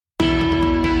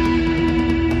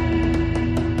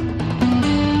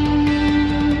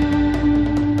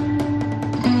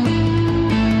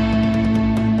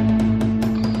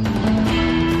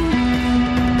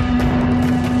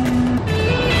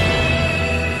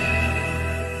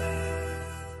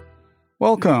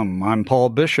Welcome, I'm Paul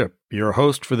Bishop, your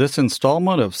host for this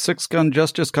installment of Six Gun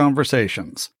Justice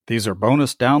Conversations. These are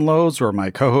bonus downloads where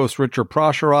my co-host Richard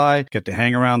Prosh or I get to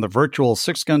hang around the virtual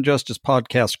Six Gun Justice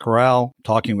podcast corral,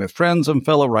 talking with friends and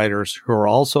fellow writers who are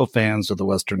also fans of the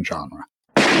Western genre.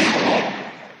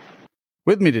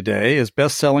 With me today is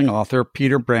best-selling author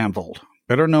Peter Brandvold,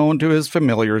 better known to his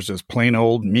familiars as plain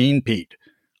old Mean Pete.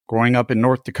 Growing up in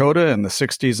North Dakota in the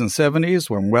 60s and 70s,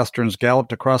 when Westerns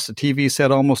galloped across the TV set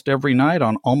almost every night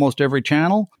on almost every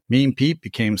channel, Mean Pete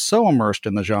became so immersed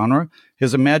in the genre,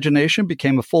 his imagination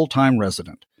became a full-time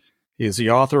resident. He is the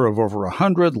author of over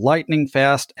 100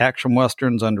 lightning-fast action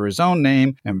Westerns under his own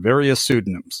name and various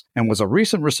pseudonyms, and was a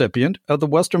recent recipient of the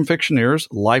Western Fictioneer's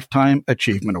Lifetime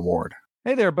Achievement Award.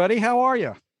 Hey there, buddy. How are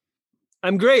you?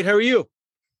 I'm great. How are you?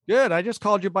 Good. I just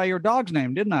called you by your dog's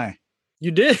name, didn't I? You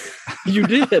did. You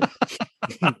did.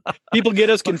 People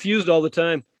get us confused all the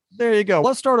time. There you go.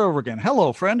 Let's start over again.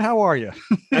 Hello, friend. How are you?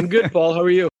 I'm good, Paul. How are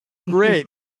you? Great.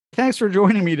 Thanks for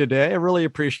joining me today. I really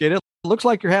appreciate it. Looks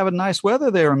like you're having nice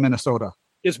weather there in Minnesota.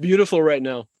 It's beautiful right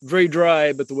now. Very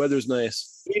dry, but the weather's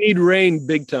nice. We need rain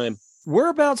big time.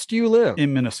 Whereabouts do you live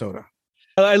in Minnesota?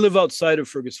 I live outside of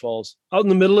Fergus Falls, out in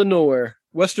the middle of nowhere,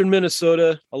 western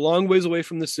Minnesota, a long ways away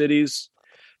from the cities.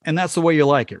 And that's the way you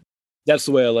like it? That's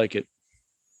the way I like it.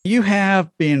 You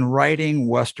have been writing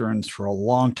Westerns for a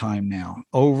long time now.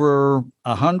 Over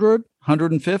 100,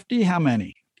 150? How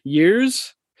many?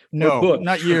 Years? No,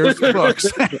 not years,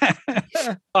 books.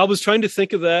 I was trying to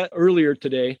think of that earlier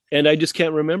today, and I just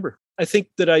can't remember. I think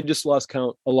that I just lost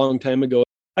count a long time ago.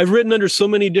 I've written under so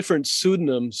many different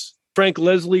pseudonyms. Frank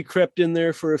Leslie crept in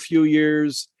there for a few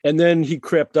years, and then he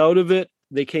crept out of it.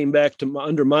 They came back to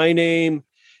under my name.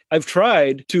 I've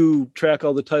tried to track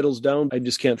all the titles down. I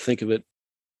just can't think of it.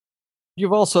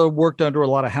 You've also worked under a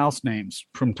lot of house names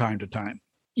from time to time.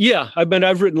 Yeah,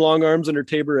 I've written Long Arms under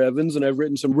Tabor Evans, and I've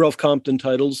written some Ralph Compton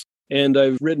titles, and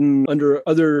I've written under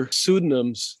other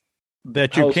pseudonyms.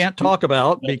 That you can't talk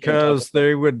about because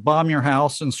they would bomb your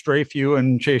house and strafe you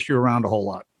and chase you around a whole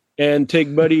lot. And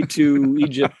take Buddy to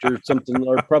Egypt or something,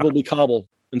 or probably Kabul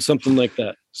and something like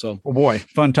that. So, oh boy,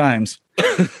 fun times.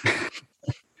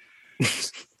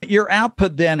 Your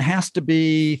output then has to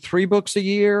be 3 books a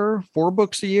year, 4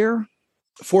 books a year?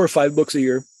 4 or 5 books a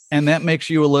year. And that makes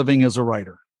you a living as a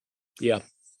writer. Yeah.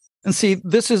 And see,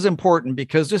 this is important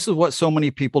because this is what so many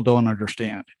people don't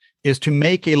understand, is to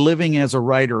make a living as a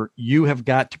writer, you have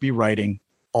got to be writing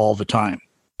all the time.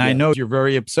 Yeah. I know you're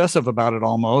very obsessive about it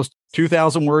almost.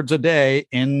 2,000 words a day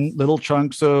in little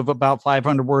chunks of about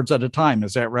 500 words at a time.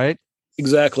 Is that right?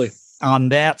 Exactly. On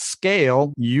that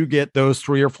scale, you get those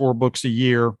 3 or 4 books a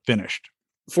year finished.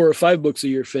 4 or 5 books a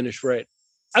year finished, right.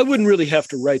 I wouldn't really have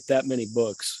to write that many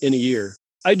books in a year.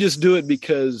 I just do it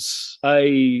because I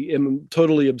am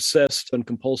totally obsessed and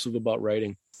compulsive about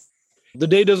writing. The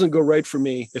day doesn't go right for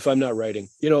me if I'm not writing.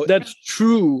 That's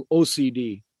true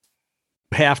OCD.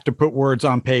 You have to put words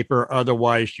on paper,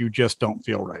 otherwise you just don't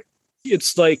feel right.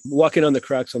 It's like walking on the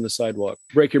cracks on the sidewalk,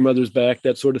 break your mother's back,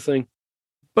 that sort of thing.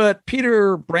 But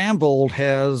Peter Brandvold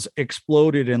has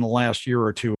exploded in the last year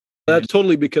or two. That's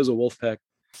totally because of Wolfpack.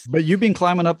 But you've been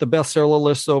climbing up the bestseller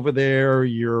lists over there.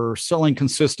 You're selling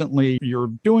consistently.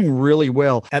 You're doing really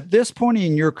well. At this point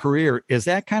in your career, is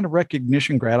that kind of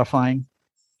recognition gratifying?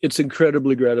 It's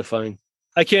incredibly gratifying.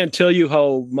 I can't tell you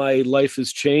how my life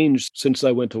has changed since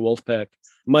I went to Wolfpack.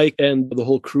 Mike and the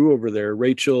whole crew over there,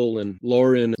 Rachel and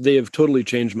Lauren, they have totally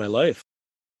changed my life.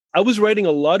 I was writing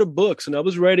a lot of books, and I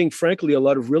was writing, frankly, a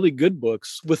lot of really good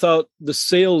books without the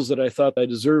sales that I thought I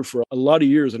deserved for a lot of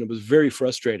years. And it was very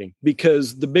frustrating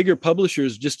because the bigger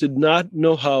publishers just did not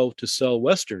know how to sell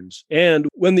Westerns. And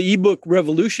when the ebook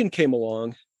revolution came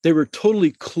along, they were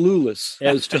totally clueless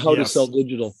as to how to sell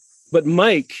digital. But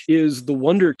Mike is the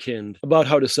wonderkind about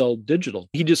how to sell digital.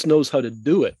 He just knows how to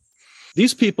do it.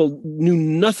 These people knew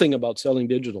nothing about selling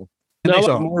digital. Now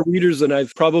I have more readers than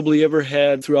I've probably ever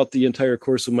had throughout the entire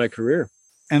course of my career.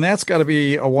 And that's got to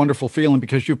be a wonderful feeling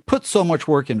because you've put so much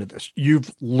work into this.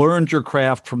 You've learned your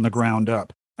craft from the ground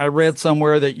up. I read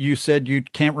somewhere that you said you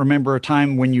can't remember a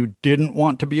time when you didn't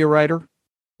want to be a writer.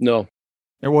 No.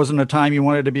 There wasn't a time you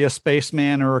wanted to be a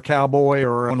spaceman or a cowboy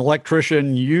or an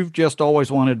electrician. You've just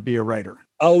always wanted to be a writer.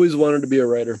 I always wanted to be a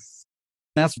writer.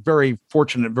 That's very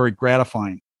fortunate, very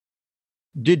gratifying.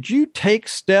 Did you take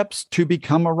steps to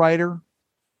become a writer?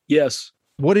 Yes.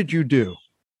 What did you do?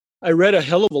 I read a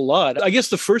hell of a lot. I guess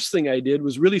the first thing I did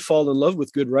was really fall in love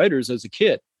with good writers as a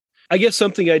kid. I guess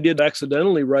something I did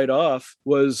accidentally right off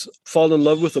was fall in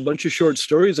love with a bunch of short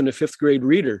stories in a 5th grade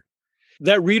reader.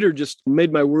 That reader just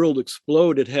made my world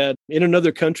explode. It had In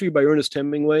Another Country by Ernest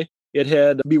Hemingway. It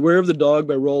had Beware of the Dog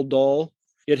by Roald Dahl.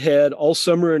 It had All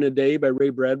Summer in a Day by Ray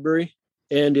Bradbury,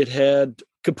 and it had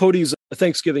Capote's A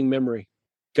Thanksgiving Memory.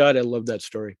 God, I love that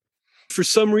story. For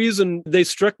some reason, they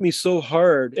struck me so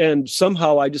hard, and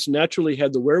somehow I just naturally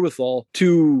had the wherewithal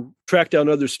to track down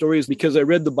other stories because I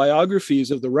read the biographies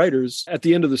of the writers at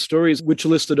the end of the stories, which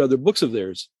listed other books of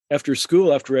theirs. After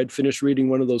school, after I'd finished reading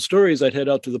one of those stories, I'd head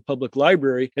out to the public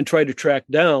library and try to track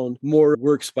down more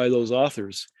works by those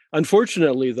authors.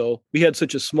 Unfortunately, though, we had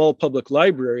such a small public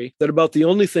library that about the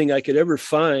only thing I could ever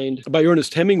find by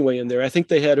Ernest Hemingway in there, I think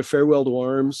they had A Farewell to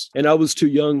Arms, and I was too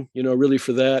young, really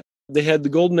for that. They had The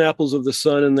Golden Apples of the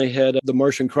Sun, and they had The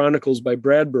Martian Chronicles by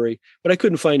Bradbury, but I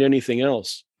couldn't find anything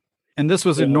else. And this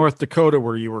was in North Dakota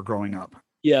where you were growing up.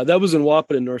 Yeah, that was in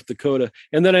Wahpeton, North Dakota.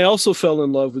 And then I also fell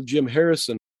in love with Jim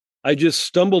Harrison. I just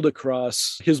stumbled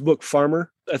across his book,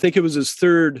 Farmer. I think it was his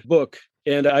third book.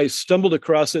 And I stumbled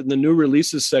across it in the new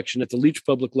releases section at the Leach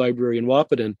Public Library in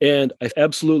Wahpeton. And I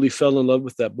absolutely fell in love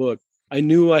with that book. I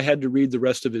knew I had to read the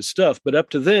rest of his stuff. But up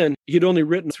to then, he'd only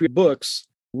written 3 books: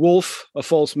 Wolf, A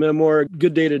False Memoir,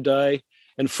 Good Day to Die,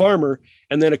 and Farmer,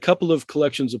 and then a couple of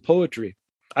collections of poetry.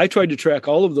 I tried to track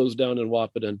all of those down in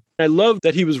Wahpeton. I loved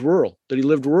that he was rural, that he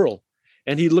lived rural,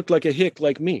 and he looked like a hick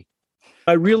like me.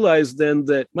 I realized then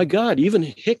that, my God, even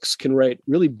hicks can write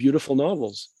really beautiful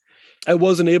novels. I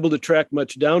wasn't able to track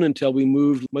much down until we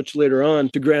moved much later on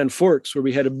to Grand Forks, where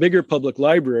we had a bigger public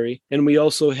library, and we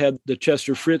also had the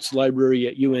Chester Fritz Library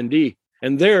at UND.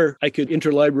 And there, I could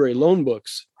interlibrary loan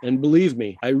books. And believe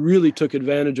me, I really took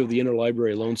advantage of the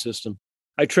interlibrary loan system.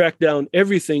 I tracked down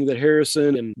everything that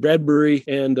Harrison and Bradbury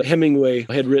and Hemingway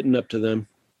had written up to them.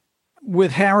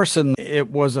 With Harrison,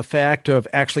 it was a fact of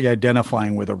actually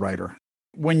identifying with a writer.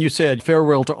 When you said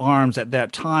Farewell to Arms at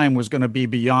that time was going to be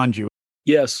beyond you.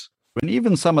 Yes. And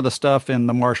even some of the stuff in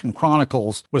the Martian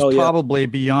Chronicles was probably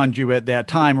beyond you at that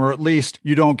time, or at least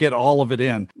you don't get all of it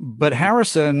in. But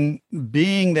Harrison,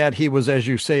 being that he was, as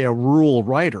you say, a rural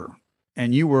writer,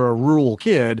 and you were a rural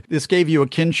kid, this gave you a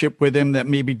kinship with him that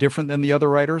may be different than the other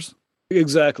writers?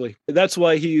 Exactly. That's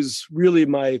why he's really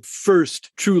my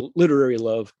first true literary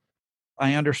love.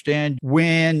 I understand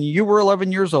when you were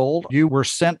 11 years old, you were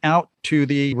sent out to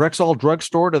the Rexall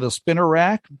drugstore to the spinner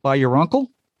rack by your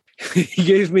uncle? He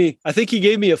gave me a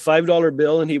 $5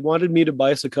 bill, and he wanted me to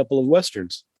buy us a couple of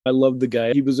Westerns. I loved the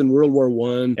guy. He was in World War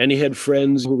I, and he had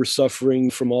friends who were suffering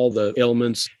from all the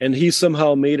ailments, and he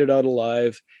somehow made it out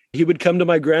alive. He would come to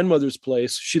my grandmother's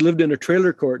place. She lived in a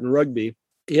trailer court in Rugby,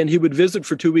 and he would visit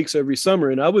for 2 weeks every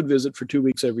summer, and I would visit for 2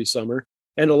 weeks every summer.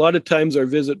 And a lot of times our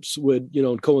visits would,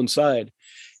 coincide.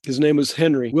 His name was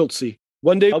Henry Wiltsey.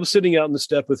 One day I was sitting out in the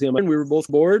step with him, and we were both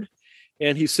bored.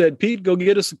 And he said, "Pete, go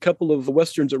get us a couple of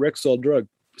Westerns at Rexall Drug."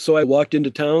 So I walked into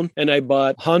town and I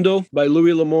bought Hondo by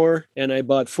Louis L'Amour, and I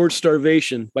bought Fort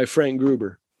Starvation by Frank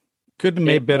Gruber. Couldn't have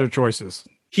made better choices.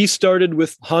 He started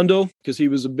with Hondo because he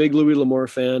was a big Louis L'Amour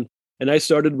fan. And I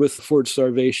started with Fort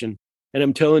Starvation. And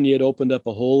I'm telling you, it opened up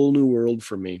a whole new world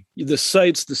for me. The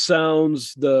sights, the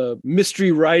sounds, the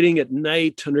mystery riding at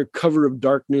night under cover of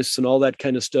darkness and all that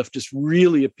kind of stuff just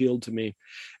really appealed to me.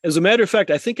 As a matter of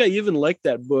fact, I think I even liked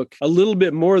that book a little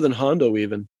bit more than Hondo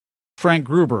even. Frank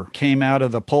Gruber came out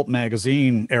of the pulp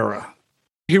magazine era.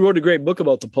 He wrote a great book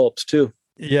about the pulps too.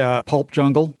 Yeah, Pulp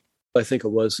Jungle. I think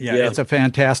it was. Yeah, it's a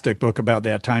fantastic book about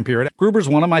that time period. Gruber's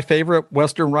one of my favorite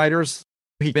Western writers.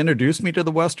 He introduced me to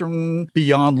the Western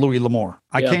beyond Louis L'Amour.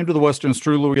 I came to the Westerns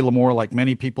through Louis L'Amour like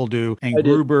many people do. And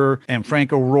Gruber and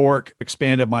Frank O'Rourke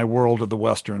expanded my world of the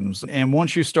Westerns. And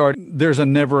once you start, there's a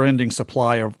never-ending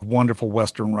supply of wonderful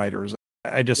Western writers.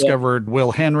 I discovered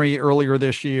Will Henry earlier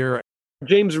this year.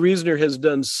 James Reasoner has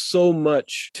done so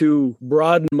much to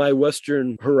broaden my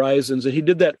Western horizons. And he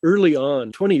did that early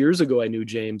on. 20 years ago, I knew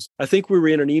James. I think we were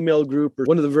in an email group or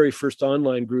one of the very first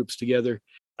online groups together.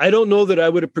 I don't know that I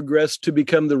would have progressed to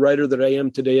become the writer that I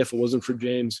am today if it wasn't for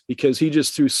James, because he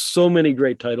just threw so many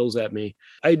great titles at me.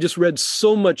 I just read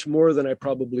so much more than I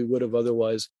probably would have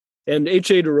otherwise. And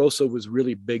H.A. DeRosa was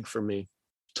really big for me.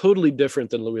 Totally different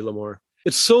than Louis L'Amour.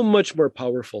 It's so much more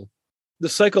powerful. The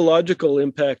psychological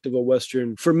impact of a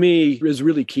Western, for me, is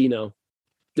really key now.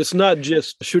 It's not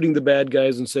just shooting the bad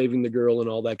guys and saving the girl and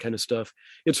all that kind of stuff.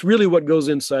 It's really what goes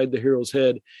inside the hero's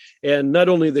head. And not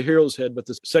only the hero's head, but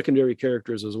the secondary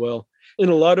characters as well. In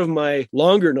a lot of my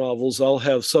longer novels, I'll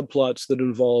have subplots that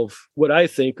involve what I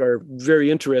think are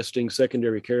very interesting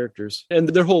secondary characters and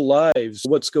their whole lives,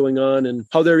 what's going on and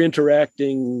how they're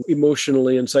interacting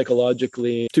emotionally and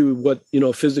psychologically to what,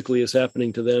 physically is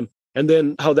happening to them. And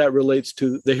then how that relates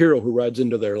to the hero who rides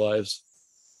into their lives.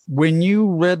 When you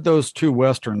read those two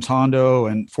Westerns, Hondo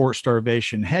and Fort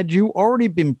Starvation, had you already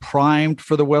been primed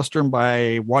for the Western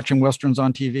by watching Westerns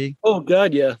on TV? Oh,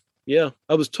 God, yeah. Yeah,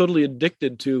 I was totally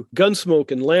addicted to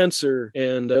Gunsmoke and Lancer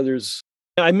and others.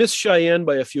 I missed Cheyenne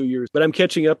by a few years, but I'm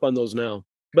catching up on those now.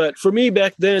 But for me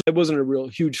back then, I wasn't a real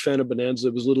huge fan of Bonanza.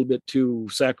 It was a little bit too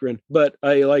saccharine. But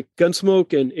I like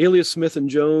Gunsmoke and Alias Smith and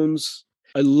Jones.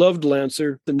 I loved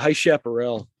Lancer and High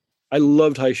Chaparral. I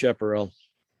loved High Chaparral.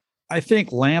 I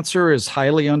think Lancer is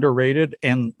highly underrated,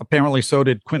 and apparently so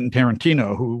did Quentin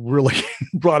Tarantino, who really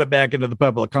brought it back into the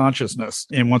public consciousness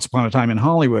in Once Upon a Time in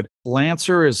Hollywood.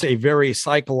 Lancer is a very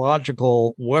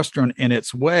psychological Western in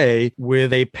its way,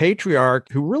 with a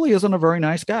patriarch who really isn't a very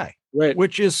nice guy, right?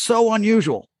 Which is so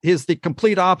unusual. He's the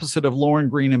complete opposite of Lauren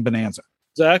Green in Bonanza.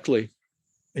 Exactly.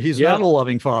 He's not a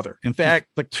loving father. In fact,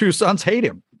 the two sons hate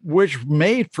him, which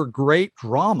made for great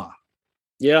drama.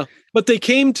 Yeah, but they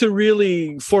came to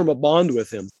really form a bond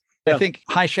with him. Yeah. I think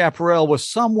High Chaparral was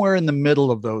somewhere in the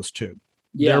middle of those two.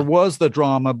 Yeah. There was the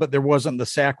drama, but there wasn't the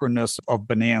sacchariness of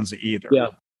Bonanza either. Yeah.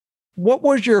 What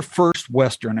was your first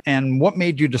Western, and what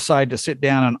made you decide to sit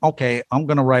down and, okay, I'm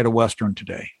going to write a Western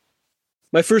today?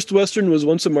 My first Western was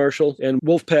Once a Marshal, and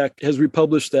Wolfpack has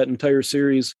republished that entire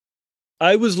series.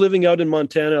 I was living out in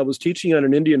Montana. I was teaching on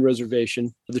an Indian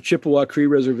reservation, the Chippewa Cree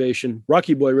Reservation,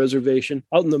 Rocky Boy Reservation,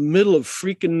 out in the middle of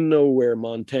freaking nowhere,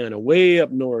 Montana, way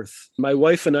up north. My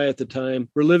wife and I at the time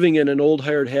were living in an old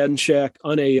hired hand shack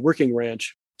on a working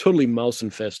ranch, totally mouse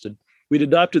infested. We'd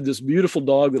adopted this beautiful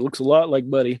dog that looks a lot like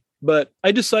Buddy, but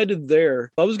I decided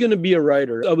there I was going to be a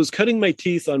writer. I was cutting my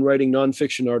teeth on writing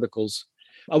nonfiction articles.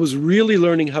 I was really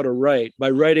learning how to write by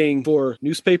writing for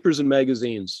newspapers and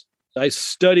magazines. I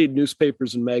studied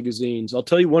newspapers and magazines. I'll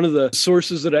tell you, one of the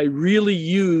sources that I really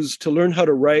used to learn how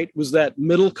to write was that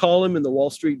middle column in the Wall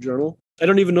Street Journal. I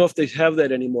don't even know if they have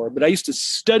that anymore, but I used to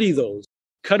study those,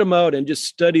 cut them out and just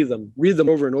study them, read them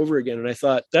over and over again. And I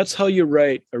thought, that's how you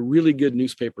write a really good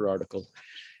newspaper article.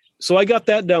 So I got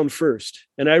that down first.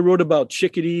 And I wrote about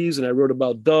chickadees, and I wrote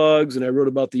about dogs, and I wrote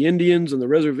about the Indians and the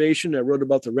reservation. I wrote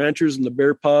about the ranchers and the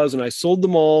bear paws, and I sold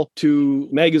them all to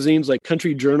magazines like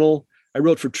Country Journal. I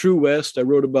wrote for True West. I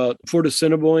wrote about Fort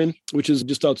Assiniboine, which is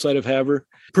just outside of Havre.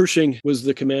 Pershing was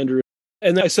the commander.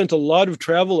 And I sent a lot of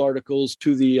travel articles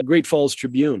to the Great Falls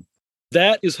Tribune.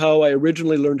 That is how I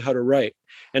originally learned how to write.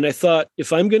 And I thought,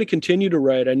 if I'm going to continue to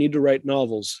write, I need to write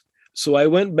novels. So I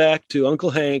went back to Uncle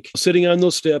Hank, sitting on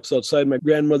those steps outside my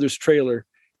grandmother's trailer,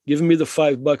 giving me the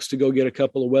 $5 to go get a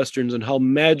couple of Westerns, and how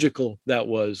magical that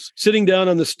was. Sitting down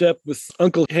on the step with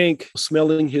Uncle Hank,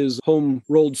 smelling his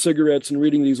home-rolled cigarettes and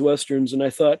reading these Westerns. And I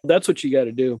thought, that's what you got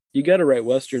to do. You got to write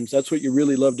Westerns. That's what you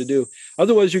really love to do.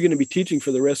 Otherwise, you're going to be teaching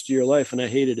for the rest of your life. And I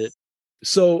hated it.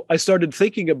 So I started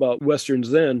thinking about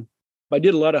Westerns then. I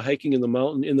did a lot of hiking in the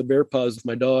mountain in the bear paws with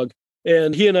my dog.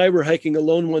 And he and I were hiking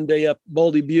alone one day up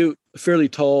Baldy Butte, a fairly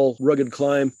tall, rugged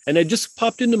climb. And it just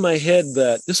popped into my head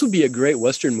that this would be a great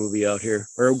Western movie out here,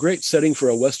 or a great setting for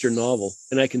a Western novel.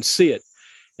 And I can see it.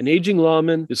 An aging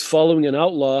lawman is following an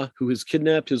outlaw who has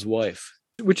kidnapped his wife,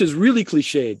 which is really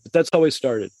cliched, but that's how I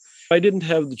started. I didn't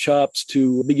have the chops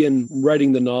to begin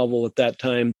writing the novel at that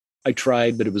time. I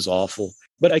tried, but it was awful.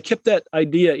 But I kept that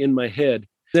idea in my head.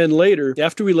 Then later,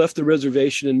 after we left the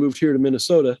reservation and moved here to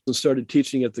Minnesota and started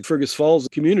teaching at the Fergus Falls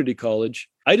Community College,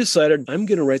 I decided I'm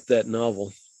going to write that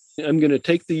novel. I'm going to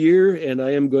take the year and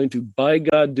I am going to, by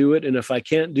God, do it. And if I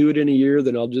can't do it in a year,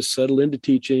 then I'll just settle into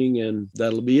teaching and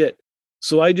that'll be it.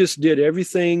 So I just did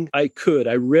everything I could.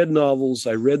 I read novels.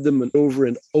 I read them over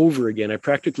and over again. I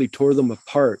practically tore them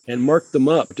apart and marked them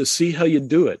up to see how you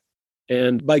do it.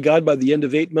 And by God, by the end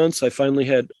of 8 months, I finally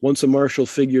had Once a Marshal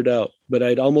figured out. But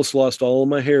I'd almost lost all of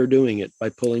my hair doing it by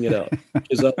pulling it out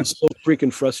because I was so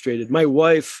freaking frustrated. My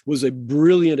wife was a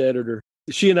brilliant editor.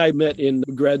 She and I met in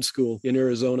grad school in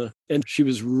Arizona, and she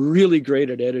was really great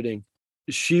at editing.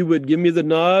 She would give me the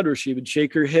nod or she would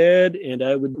shake her head, and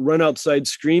I would run outside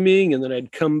screaming, and then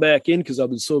I'd come back in because I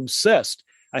was so obsessed.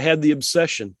 I had the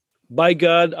obsession. By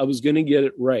God, I was going to get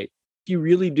it right. You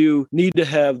really do need to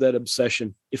have that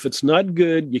obsession. If it's not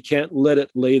good, you can't let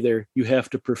it lay there. You have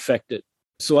to perfect it.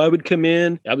 So I would come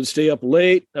in, I would stay up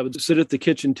late, I would sit at the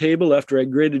kitchen table after I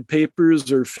graded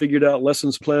papers or figured out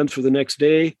lessons plans for the next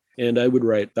day, and I would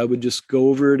write. I would just go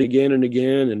over it again and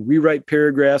again and rewrite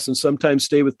paragraphs and sometimes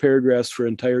stay with paragraphs for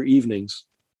entire evenings.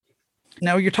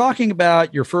 Now, you're talking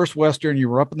about your first Western, you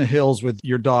were up in the hills with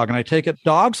your dog, and I take it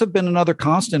dogs have been another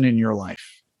constant in your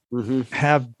life. Mm-hmm.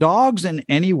 Have dogs in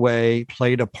any way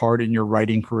played a part in your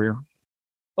writing career?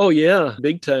 Oh, yeah,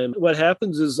 big time. What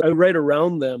happens is I write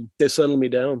around them. They settle me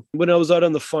down. When I was out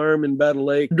on the farm in Battle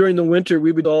Lake, during the winter,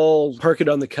 we would all park it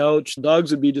on the couch.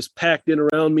 Dogs would be just packed in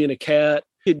around me and a cat.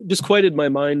 It just quieted my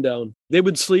mind down. They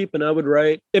would sleep and I would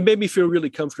write. It made me feel really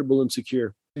comfortable and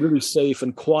secure, really safe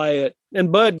and quiet.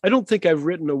 And Bud, I don't think I've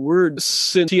written a word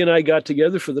since he and I got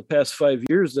together for the past 5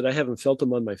 years that I haven't felt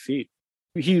him on my feet.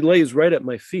 He lays right at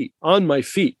my feet, on my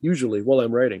feet, usually while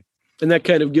I'm writing. And that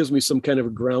kind of gives me some kind of a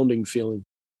grounding feeling.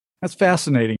 That's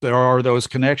fascinating. There are those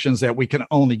connections that we can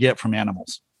only get from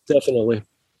animals. Definitely.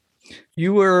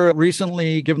 You were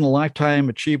recently given the Lifetime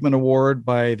Achievement Award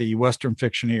by the Western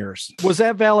Fictioneers. Was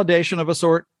that validation of a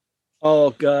sort?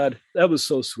 Oh, God, that was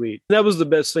so sweet. That was the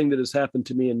best thing that has happened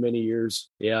to me in many years.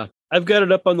 Yeah. I've got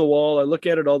it up on the wall. I look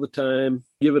at it all the time,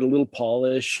 give it a little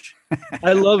polish.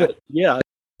 I love it. Yeah.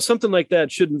 Something like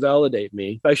that shouldn't validate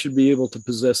me. I should be able to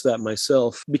possess that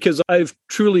myself because I've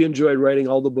truly enjoyed writing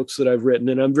all the books that I've written,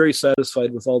 and I'm very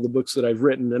satisfied with all the books that I've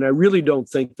written. And I really don't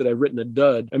think that I've written a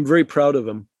dud. I'm very proud of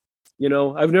them. You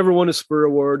know, I've never won a Spur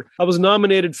Award. I was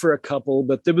nominated for a couple,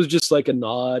 but it was just like a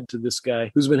nod to this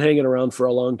guy who's been hanging around for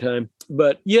a long time.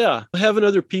 But yeah, having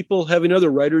other people, having other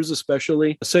writers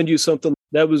especially, send you something,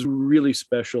 that was really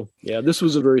special. Yeah, this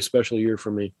was a very special year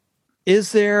for me.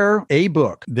 Is there a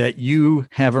book that you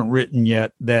haven't written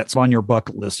yet that's on your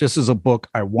bucket list? This is a book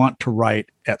I want to write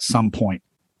at some point.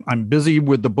 I'm busy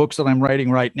with the books that I'm writing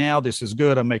right now. This is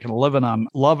good. I'm making a living. I'm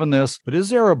loving this. But is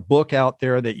there a book out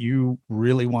there that you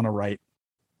really want to write?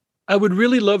 I would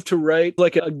really love to write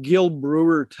like a Gil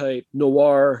Brewer type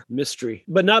noir mystery,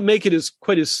 but not make it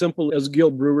quite as simple as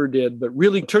Gil Brewer did, but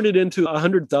really turn it into a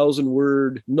 100,000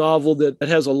 word novel that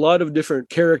has a lot of different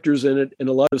characters in it and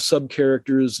a lot of sub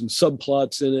characters and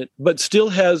subplots in it, but still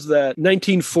has that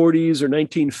 1940s or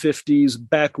 1950s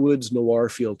backwoods noir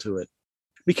feel to it.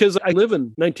 Because I live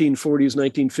in 1940s,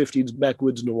 1950s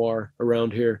backwoods noir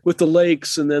around here with the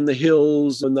lakes and then the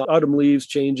hills and the autumn leaves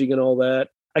changing and all that.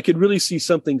 I could really see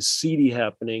something seedy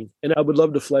happening, and I would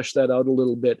love to flesh that out a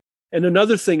little bit. And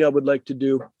another thing I would like to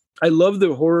do, I love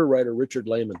the horror writer Richard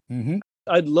Lehman. Mm-hmm.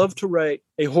 I'd love to write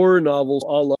a horror novel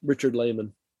a la Richard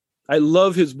Lehman. I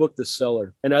love his book, The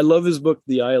Cellar, and I love his book,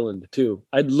 The Island, too.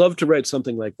 I'd love to write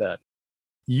something like that.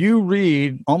 You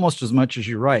read almost as much as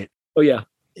you write. Oh, yeah.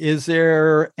 Is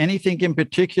there anything in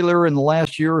particular in the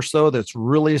last year or so that's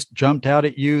really jumped out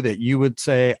at you that you would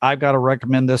say, I've got to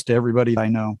recommend this to everybody I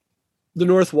know? The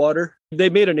North Water. They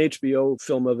made an HBO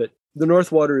film of it. The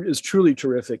North Water is truly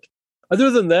terrific.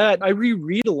 Other than that, I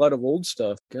reread a lot of old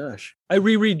stuff. Gosh, I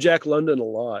reread Jack London a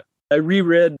lot. I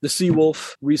reread The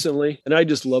Seawolf recently, and I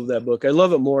just love that book. I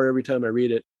love it more every time I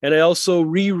read it. And I also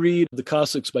reread The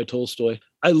Cossacks by Tolstoy.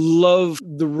 I love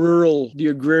the rural, the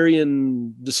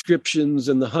agrarian descriptions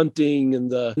and the hunting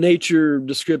and the nature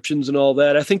descriptions and all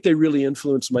that. I think they really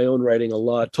influenced my own writing a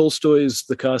lot. Tolstoy's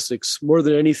The Cossacks, more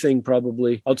than anything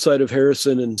probably, outside of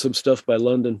Harrison and some stuff by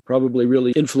London, probably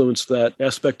really influenced that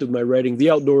aspect of my writing. The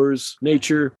outdoors,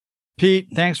 nature. Pete,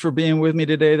 thanks for being with me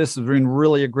today. This has been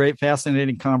really a great,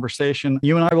 fascinating conversation.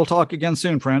 You and I will talk again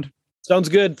soon, friend. Sounds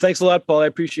good. Thanks a lot, Paul. I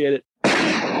appreciate it.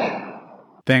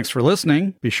 Thanks for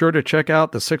listening. Be sure to check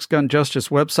out the Six Gun Justice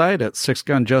website at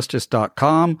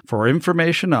sixgunjustice.com for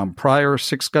information on prior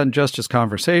Six Gun Justice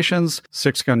conversations,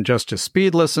 Six Gun Justice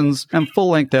speed listens, and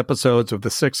full-length episodes of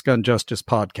the Six Gun Justice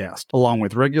podcast, along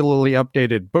with regularly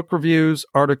updated book reviews,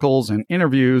 articles, and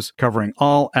interviews covering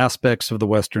all aspects of the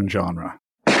Western genre.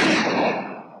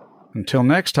 Until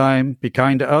next time, be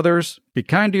kind to others, be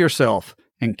kind to yourself,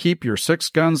 and keep your six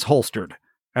guns holstered.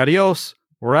 Adios.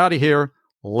 We're out of here.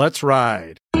 Let's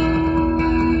ride.